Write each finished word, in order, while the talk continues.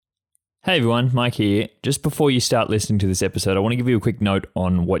Hey everyone, Mike here. Just before you start listening to this episode, I want to give you a quick note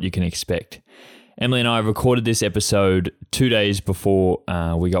on what you can expect. Emily and I recorded this episode 2 days before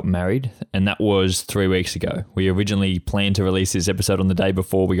we got married, and that was 3 weeks ago. We originally planned to release this episode on the day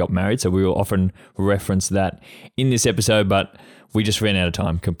before we got married, so we will often reference that in this episode, but we just ran out of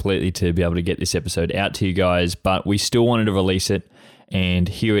time completely to be able to get this episode out to you guys, but we still wanted to release it, and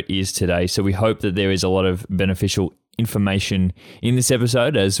here it is today. So we hope that there is a lot of beneficial information in this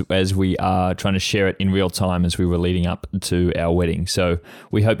episode as we are trying to share it in real time as we were leading up to our wedding. So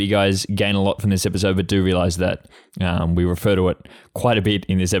we hope you guys gain a lot from this episode, but do realize that we refer to it quite a bit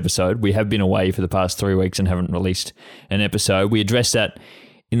in this episode. We have been away for the past 3 weeks and haven't released an episode. We address that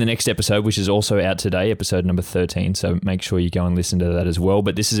in the next episode, which is also out today, episode number 13. So make sure you go and listen to that as well.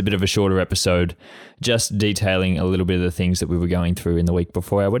 But this is a bit of a shorter episode, just detailing a little bit of the things that we were going through in the week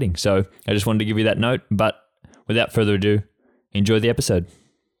before our wedding. So I just wanted to give you that note, but without further ado, enjoy the episode.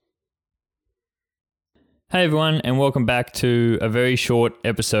 Hey everyone, and welcome back to a very short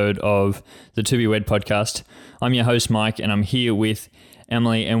episode of the To Be Wed podcast. I'm your host, Mike, and I'm here with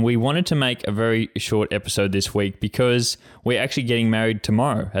Emily, and we wanted to make a very short episode this week because we're actually getting married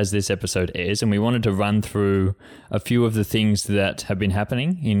tomorrow as this episode airs, and we wanted to run through a few of the things that have been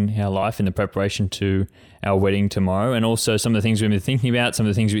happening in our life in the preparation to our wedding tomorrow, and also some of the things we've been thinking about, some of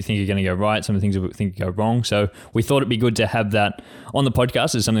the things we think are going to go right, some of the things we think go wrong. So we thought it'd be good to have that on the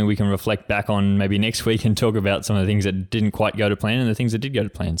podcast as something we can reflect back on maybe next week and talk about some of the things that didn't quite go to plan and the things that did go to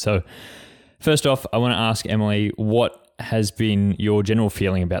plan. So first off, I want to ask Emily, what has been your general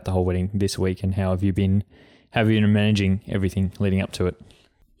feeling about the whole wedding this week, and how have you been managing everything leading up to it?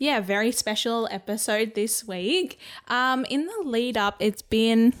 Yeah, very special episode this week. In the lead up, it's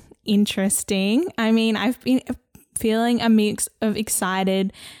been interesting. I mean, I've been feeling a mix of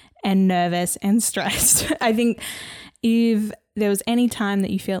excited and nervous and stressed. I think if there was any time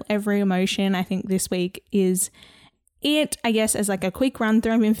that you feel every emotion, I think this week is it. I guess as like a quick run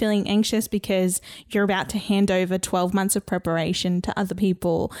through, I've been feeling anxious because you're about to hand over 12 months of preparation to other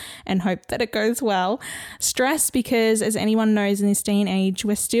people and hope that it goes well. Stress because, as anyone knows in this day and age,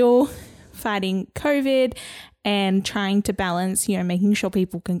 we're still fighting COVID and trying to balance, making sure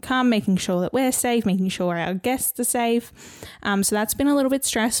people can come, making sure that we're safe, making sure our guests are safe. So that's been a little bit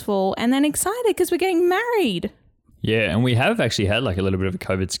stressful, and then excited because we're getting married. Yeah, and we have actually had like a little bit of a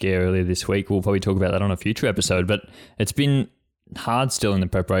COVID scare earlier this week. We'll probably talk about that on a future episode, but it's been hard still in the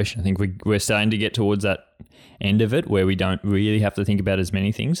preparation. I think we're starting to get towards that end of it where we don't really have to think about as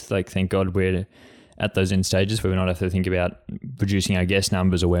many things. Like, thank God we're at those end stages where we don't have to think about producing our guest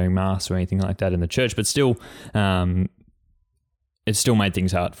numbers or wearing masks or anything like that in the church, but still, it's still made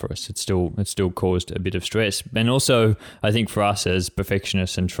things hard for us. It's still caused a bit of stress. And also, I think for us as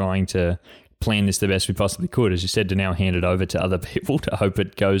perfectionists and trying to plan this the best we possibly could, as you said, to now hand it over to other people to hope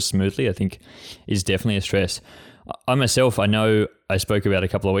it goes smoothly, I think is definitely a stress. I myself, I know I spoke about a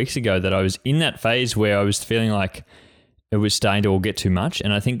couple of weeks ago that I was in that phase where I was feeling like it was starting to all get too much.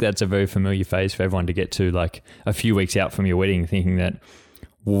 And I think that's a very familiar phase for everyone to get to, like a few weeks out from your wedding, thinking that,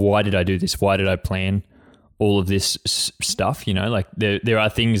 why did I do this? Why did I plan all of this stuff? Like there are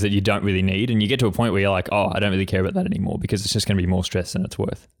things that you don't really need. And you get to a point where you're like, oh, I don't really care about that anymore because it's just going to be more stress than it's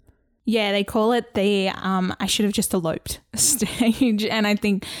worth. Yeah, they call it the I should have just eloped stage. And I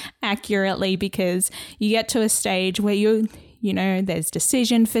think accurately, because you get to a stage where there's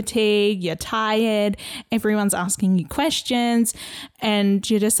decision fatigue, you're tired, everyone's asking you questions, and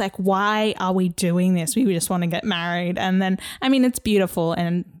you're just like, why are we doing this? We just want to get married. And then, I mean, it's beautiful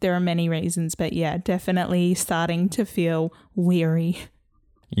and there are many reasons, but yeah, definitely starting to feel weary.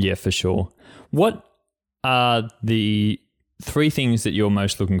 Yeah, for sure. What are the 3 things that you're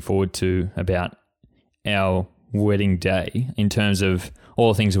most looking forward to about our wedding day in terms of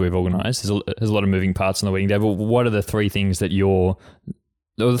all the things that we've organised? There's a lot of moving parts on the wedding day, but what are the 3 things that or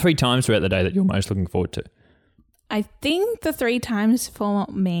the 3 times throughout the day that you're most looking forward to? I think the 3 times for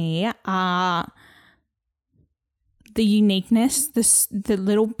me are the uniqueness, the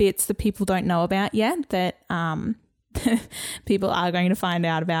little bits that people don't know about yet that people are going to find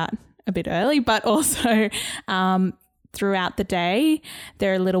out about a bit early, but also throughout the day,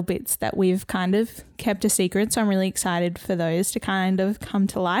 there are little bits that we've kind of kept a secret. So I'm really excited for those to kind of come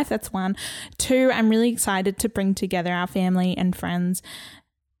to life. That's 1. 2, I'm really excited to bring together our family and friends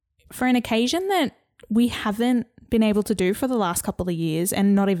for an occasion that we haven't been able to do for the last couple of years,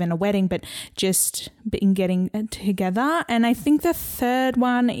 and not even a wedding, but just been getting together. And I think the 3rd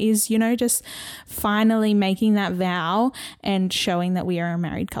one is, just finally making that vow and showing that we are a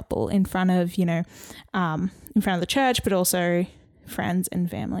married couple in front of, in front of the church, but also friends and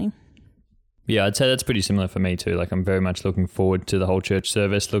family. Yeah, I'd say that's pretty similar for me too. Like I'm very much looking forward to the whole church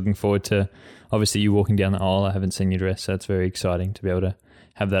service, looking forward to obviously you walking down the aisle. I haven't seen you dress, so it's very exciting to be able to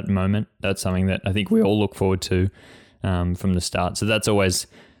have that moment. That's something that I think we all look forward to from the start. So that's always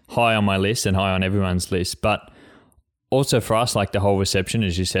high on my list and high on everyone's list. But also for us, like the whole reception,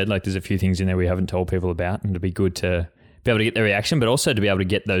 as you said, like there's a few things in there we haven't told people about, and it'd be good to be able to get their reaction, but also to be able to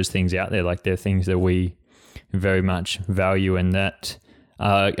get those things out there. Like they're things that we very much value and that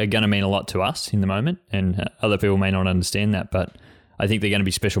are going to mean a lot to us in the moment, and other people may not understand that, but I think they're going to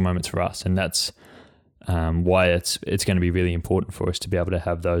be special moments for us, and that's why it's going to be really important for us to be able to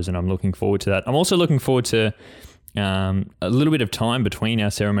have those, and I'm looking forward to that. I'm also looking forward to a little bit of time between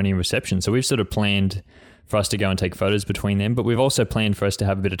our ceremony and reception. So we've sort of planned for us to go and take photos between them, but we've also planned for us to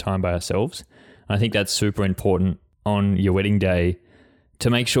have a bit of time by ourselves. And I think that's super important on your wedding day, to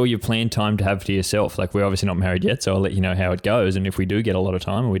make sure you plan time to have to yourself. Like we're obviously not married yet, so I'll let you know how it goes. And if we do get a lot of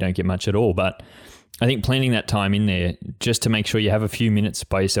time or we don't get much at all, but I think planning that time in there just to make sure you have a few minutes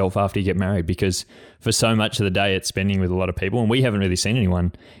by yourself after you get married, because for so much of the day it's spending with a lot of people, and we haven't really seen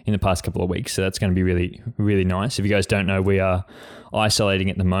anyone in the past couple of weeks. So that's going to be really, really nice. If you guys don't know, we are isolating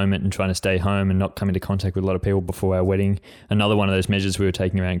at the moment and trying to stay home and not come into contact with a lot of people before our wedding. Another one of those measures we were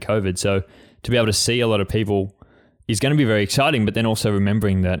taking around COVID. So to be able to see a lot of people is going to be very exciting, but then also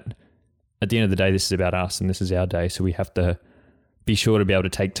remembering that at the end of the day, this is about us and this is our day. So we have to be sure to be able to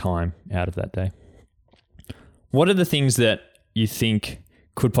take time out of that day. What are the things that you think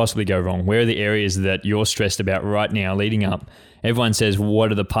could possibly go wrong? Where are the areas that you're stressed about right now leading up? Everyone says,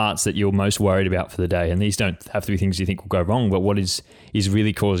 what are the parts that you're most worried about for the day? And these don't have to be things you think will go wrong, but what is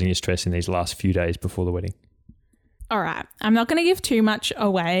really causing you stress in these last few days before the wedding? All right. I'm not going to give too much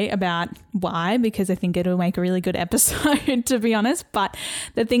away about why, because I think it'll make a really good episode, to be honest. But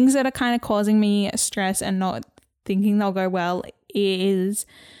the things that are kind of causing me stress and not thinking they'll go well is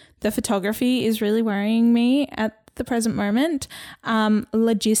the photography is really worrying me at the present moment.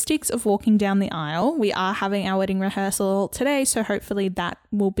 Logistics of walking down the aisle. We are having our wedding rehearsal today, so hopefully that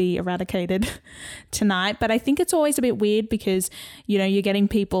will be eradicated tonight. But I think it's always a bit weird because, you know, you're getting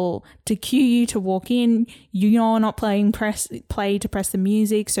people to cue you to walk in. You're not playing play to press the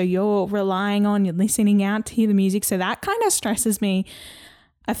music, so you're you're listening out to hear the music. So that kind of stresses me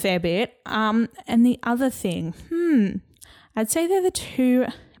a fair bit. And the other thing, I'd say they're the two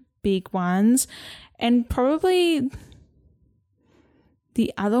big ones. And probably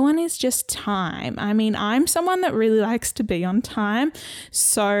the other one is just time. I mean, I'm someone that really likes to be on time.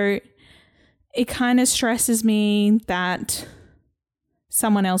 So it kind of stresses me that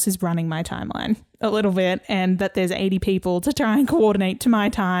someone else is running my timeline a little bit and that there's 80 people to try and coordinate to my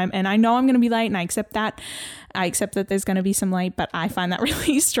time. And I know I'm going to be late and I accept that. I accept that there's going to be some late, but I find that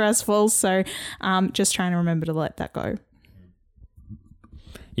really stressful. So just trying to remember to let that go.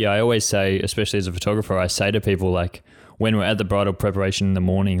 Yeah, I always say, especially as a photographer, I say to people, like, when we're at the bridal preparation in the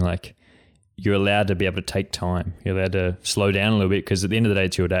morning, like, you're allowed to be able to take time. You're allowed to slow down a little bit because at the end of the day,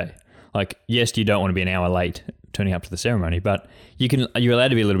 it's your day. Like, yes, you don't want to be an hour late turning up to the ceremony, but you're allowed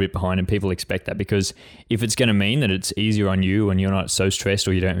to be a little bit behind, and people expect that, because if it's going to mean that it's easier on you and you're not so stressed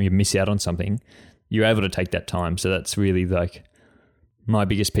or you miss out on something, you're able to take that time. So that's really like my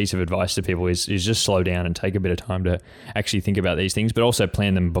biggest piece of advice to people is just slow down and take a bit of time to actually think about these things, but also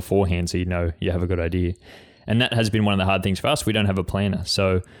plan them beforehand so you know you have a good idea. And that has been one of the hard things for us. We don't have a planner,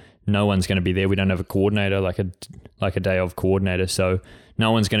 so no one's going to be there. We don't have a coordinator, like a day of coordinator, so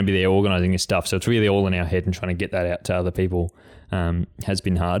no one's going to be there organising this stuff. So it's really all in our head, and trying to get that out to other people has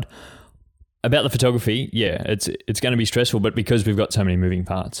been hard. About the photography, yeah, it's going to be stressful, but because we've got so many moving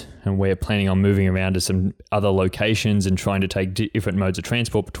parts and we're planning on moving around to some other locations and trying to take different modes of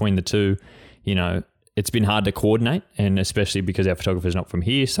transport between the two, you know, it's been hard to coordinate, and especially because our photographer's not from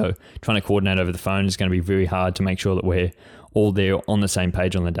here, so trying to coordinate over the phone is going to be very hard to make sure that we're all there on the same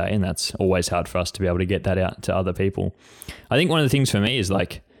page on the day, and that's always hard for us to be able to get that out to other people. I think one of the things for me is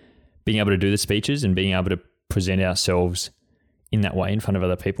like being able to do the speeches and being able to present ourselves in that way in front of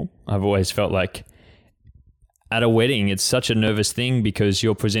other people. I've always felt like at a wedding, it's such a nervous thing because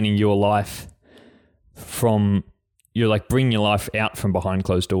you're presenting your life you're like bringing your life out from behind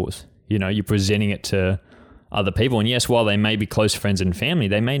closed doors. You know, you're presenting it to other people. And yes, while they may be close friends and family,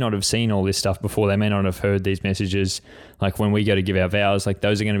 they may not have seen all this stuff before. They may not have heard these messages. Like when we go to give our vows, like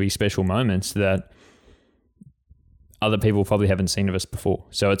those are going to be special moments that other people probably haven't seen of us before.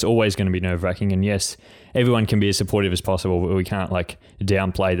 So it's always going to be nerve-wracking. And yes, everyone can be as supportive as possible, but we can't like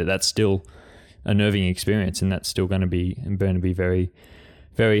downplay that that's still a nerving experience, and that's still going to be very,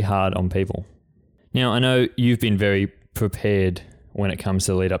 very hard on people. Now, I know you've been very prepared when it comes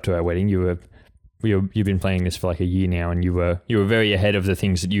to the lead up to our wedding. You were you've been planning this for like a year now, and you were very ahead of the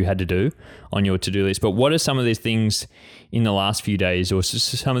things that you had to do on your to-do list. But what are some of these things in the last few days, or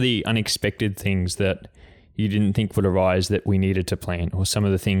some of the unexpected things that you didn't think would arise that we needed to plan, or some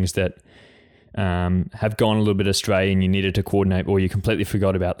of the things that have gone a little bit astray and you needed to coordinate, or you completely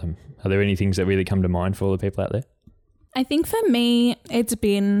forgot about them? Are there any things that really come to mind for all the people out there? I think for me, it's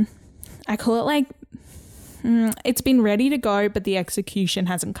been, I call it like, it's been ready to go, but the execution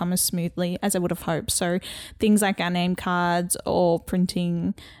hasn't come as smoothly as I would have hoped. So things like our name cards or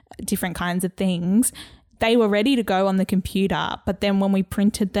printing different kinds of things, they were ready to go on the computer, but then when we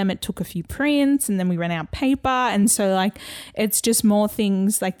printed them, it took a few prints and then we ran out of paper. And so like, it's just more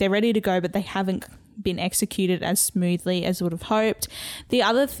things like they're ready to go, but they haven't been executed as smoothly as would have hoped. The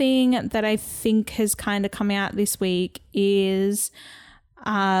other thing that I think has kind of come out this week is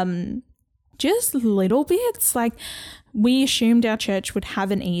just little bits. Like, we assumed our church would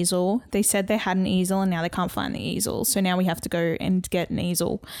have an easel. They said they had an easel and now they can't find the easel. So now we have to go and get an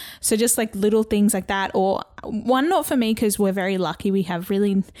easel. So just like little things like that. Or one, not for me, because we're very lucky. We have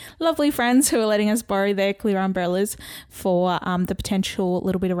really lovely friends who are letting us borrow their clear umbrellas for the potential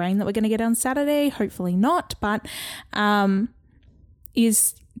little bit of rain that we're going to get on Saturday. Hopefully not, but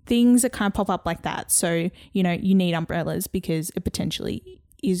is things that kind of pop up like that. So, you know, you need umbrellas because it potentially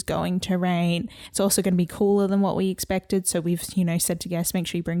is going to rain. It's also going to be cooler than what we expected. So we've, you know, said to guests, make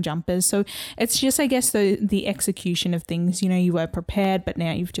sure you bring jumpers. So it's just, I guess, the execution of things, you know, you were prepared, but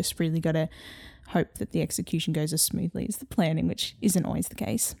now you've just really got to hope that the execution goes as smoothly as the planning, which isn't always the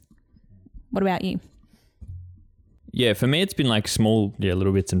case. What about you? Yeah, for me, it's been like small,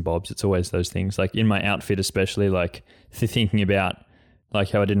 little bits and bobs. It's always those things, like in my outfit, especially like thinking about like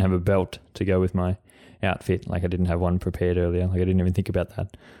how I didn't have a belt to go with my outfit. Like I didn't have one prepared earlier. Like I didn't even think about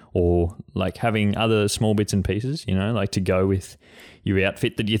that. Or like having other small bits and pieces, you know, like to go with your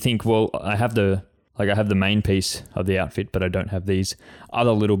outfit that you think, well, I have the main piece of the outfit, but I don't have these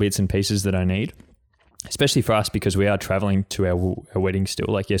other little bits and pieces that I need. Especially for us, because we are traveling to our wedding still.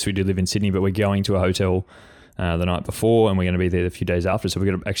 Like, yes, we do live in Sydney, but we're going to a hotel the night before and we're going to be there a few days after. So we're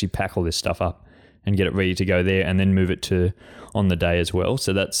going to actually pack all this stuff up and get it ready to go there and then move it to on the day as well.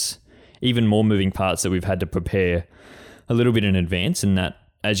 So that's even more moving parts that we've had to prepare a little bit in advance, and that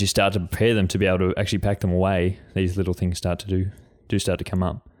as you start to prepare them to be able to actually pack them away, these little things start to come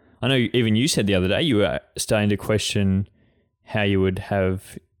up. I know even you said the other day you were starting to question how you would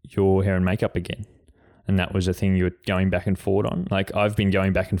have your hair and makeup again. And that was a thing you were going back and forward on. Like I've been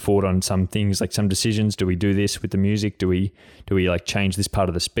going back and forward on some things, like some decisions. Do we do this with the music? Do we like change this part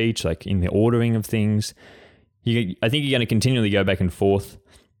of the speech, like in the ordering of things? I think you're going to continually go back and forth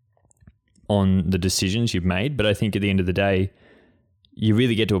on the decisions you've made. But I think at the end of the day, you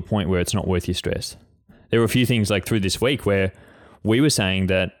really get to a point where it's not worth your stress. There were a few things like through this week where we were saying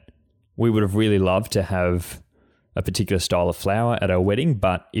that we would have really loved to have a particular style of flower at our wedding,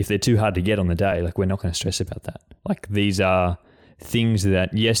 but if they're too hard to get on the day, like we're not going to stress about that. Like these are things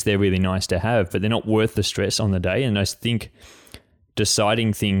that, yes, they're really nice to have, but they're not worth the stress on the day. And I think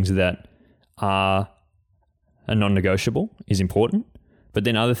deciding things that are a non-negotiable is important, but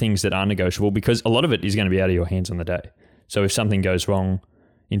then other things that are negotiable, because a lot of it is going to be out of your hands on the day. So if something goes wrong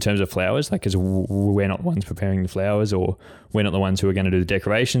in terms of flowers, like because we're not the ones preparing the flowers, or we're not the ones who are going to do the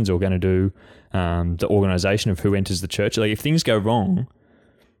decorations or going to do the organisation of who enters the church. Like if things go wrong,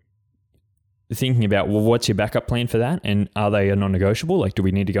 thinking about, well, what's your backup plan for that? And are they a non-negotiable? Like, do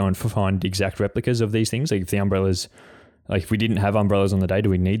we need to go and find exact replicas of these things? Like if the umbrellas, like if we didn't have umbrellas on the day, do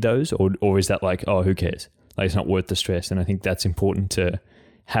we need those? Or is that like, oh, who cares? Like it's not worth the stress. And I think that's important to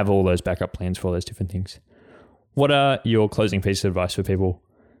have all those backup plans for all those different things. What are your closing pieces of advice for people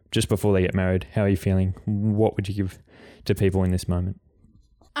just before they get married? How are you feeling? What would you give to people in this moment?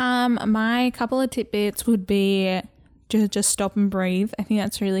 My couple of tidbits would be just stop and breathe. I think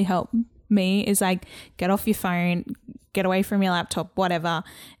that's really helped me, is like get off your phone, get away from your laptop, whatever,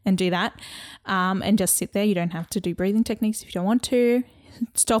 and do that. And just sit there. You don't have to do breathing techniques if you don't want to.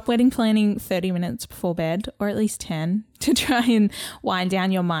 Stop wedding planning 30 minutes before bed, or at least 10, to try and wind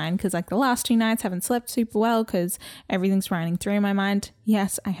down your mind, because like the last 2 nights haven't slept super well because everything's running through my mind.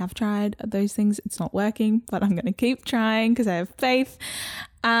 Yes, I have tried those things. It's not working, but I'm going to keep trying because I have faith.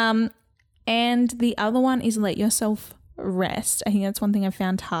 And the other one is let yourself rest. I think that's one thing I've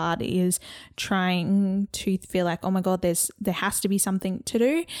found hard, is trying to feel like, oh my God, there has to be something to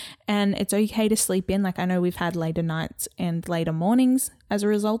do, and it's okay to sleep in. Like I know we've had later nights and later mornings as a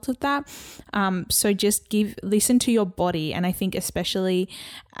result of that. So just listen to your body. And I think especially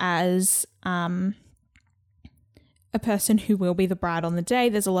as a person who will be the bride on the day.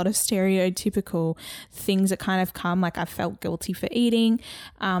 There's a lot of stereotypical things that kind of come, like I felt guilty for eating.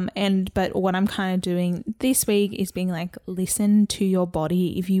 But what I'm kind of doing this week is being like, listen to your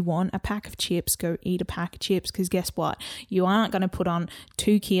body. If you want a pack of chips, go eat a pack of chips, because guess what? You aren't going to put on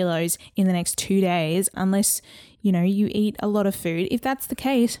 2 kilos in the next 2 days unless, you know, you eat a lot of food. If that's the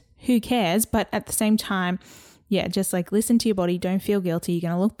case, who cares? But at the same time, yeah, just like listen to your body. Don't feel guilty. You're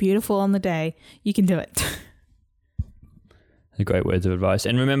going to look beautiful on the day. You can do it. Great words of advice.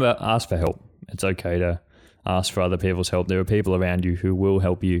 And remember, ask for help. It's okay to ask for other people's help. There are people around you who will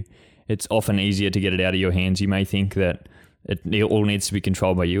help you. It's often easier to get it out of your hands. You may think that it all needs to be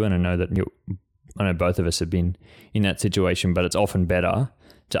controlled by you. And I know both of us have been in that situation, but it's often better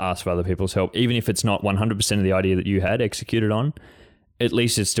to ask for other people's help. Even if it's not 100% of the idea that you had executed on, at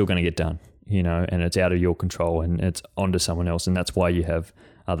least it's still going to get done, you know, and it's out of your control and it's onto someone else. And that's why you have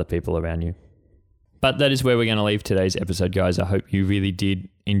other people around you. But that is where we're going to leave today's episode, guys. I hope you really did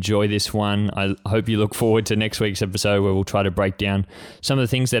enjoy this one. I hope you look forward to next week's episode where we'll try to break down some of the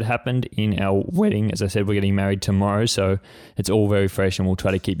things that happened in our wedding. As I said, we're getting married tomorrow, so it's all very fresh and we'll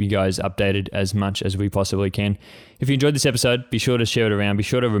try to keep you guys updated as much as we possibly can. If you enjoyed this episode, be sure to share it around. Be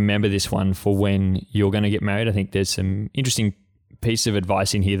sure to remember this one for when you're going to get married. I think there's some interesting piece of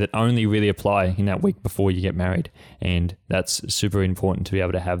advice in here that only really apply in that week before you get married. And that's super important to be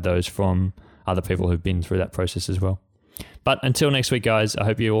able to have those from other people who've been through that process as well. But until next week, guys, I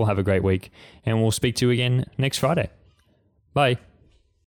hope you all have a great week and we'll speak to you again next Friday. Bye.